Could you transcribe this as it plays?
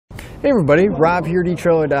Hey everybody, Rob here at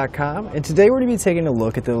etrailer.com, and today we're going to be taking a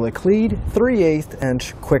look at the Laclede 3/8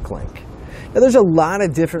 inch quick link. Now there's a lot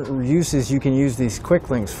of different uses you can use these quick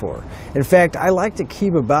links for. In fact, I like to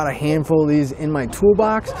keep about a handful of these in my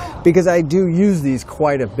toolbox because I do use these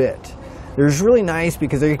quite a bit. They're just really nice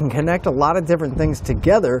because you can connect a lot of different things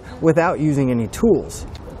together without using any tools.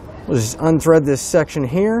 We'll just unthread this section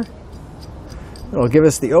here. It'll give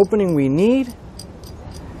us the opening we need.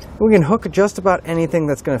 We can hook just about anything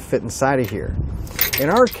that's going to fit inside of here.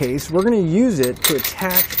 In our case, we're going to use it to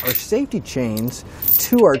attach our safety chains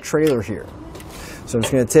to our trailer here. So I'm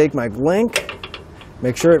just going to take my link,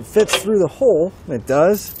 make sure it fits through the hole. It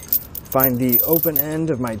does. Find the open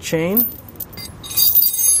end of my chain,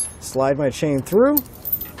 slide my chain through,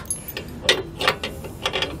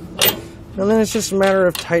 and then it's just a matter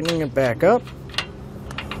of tightening it back up.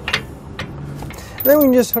 And then we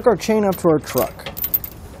can just hook our chain up to our truck.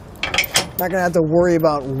 Not going to have to worry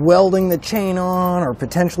about welding the chain on or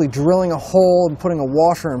potentially drilling a hole and putting a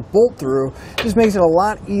washer and bolt through. It just makes it a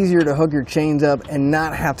lot easier to hook your chains up and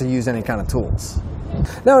not have to use any kind of tools.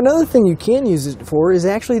 Now another thing you can use it for is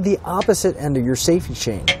actually the opposite end of your safety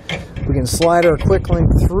chain. We can slide our quick link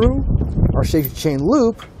through our safety chain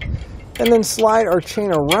loop and then slide our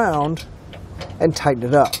chain around and tighten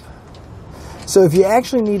it up. So if you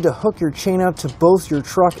actually need to hook your chain up to both your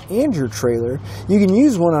truck and your trailer, you can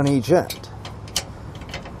use one on each end.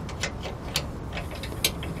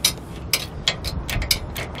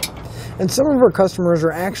 And some of our customers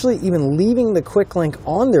are actually even leaving the quick link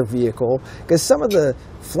on their vehicle because some of the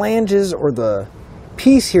flanges or the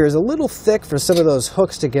piece here is a little thick for some of those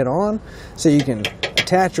hooks to get on. So you can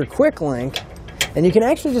attach your quick link and you can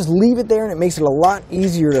actually just leave it there, and it makes it a lot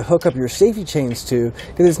easier to hook up your safety chains to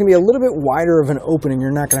because it's going to be a little bit wider of an opening.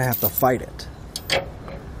 You're not going to have to fight it.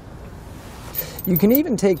 You can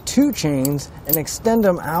even take two chains and extend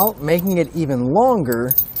them out, making it even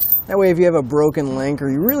longer. That way if you have a broken link or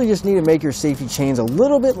you really just need to make your safety chains a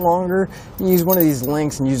little bit longer, you can use one of these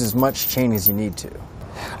links and use as much chain as you need to.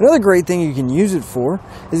 Another great thing you can use it for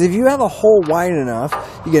is if you have a hole wide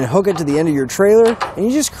enough, you can hook it to the end of your trailer and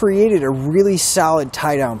you just created a really solid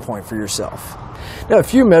tie-down point for yourself. Now a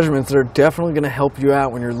few measurements that are definitely going to help you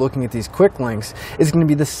out when you're looking at these quick links is going to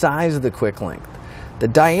be the size of the quick link. The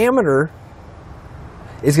diameter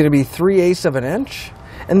is going to be 3/8 of an inch.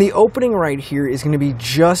 And the opening right here is going to be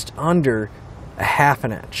just under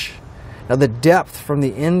 1/2 inch. Now the depth from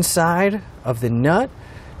the inside of the nut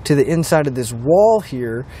to the inside of this wall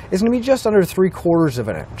here is going to be just under 3/4 of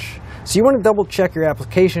an inch. So you want to double check your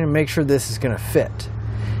application and make sure this is going to fit.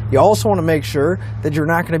 You also want to make sure that you're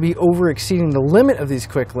not going to be over exceeding the limit of these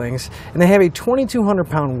quick links, and they have a 2,200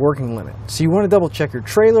 pound working limit. So you want to double check your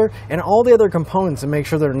trailer and all the other components and make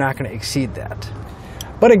sure they're not going to exceed that.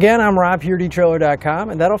 But again, I'm Rob here at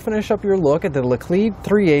etrailer.com, and that'll finish up your look at the Laclede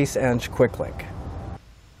 3/8 inch quick link.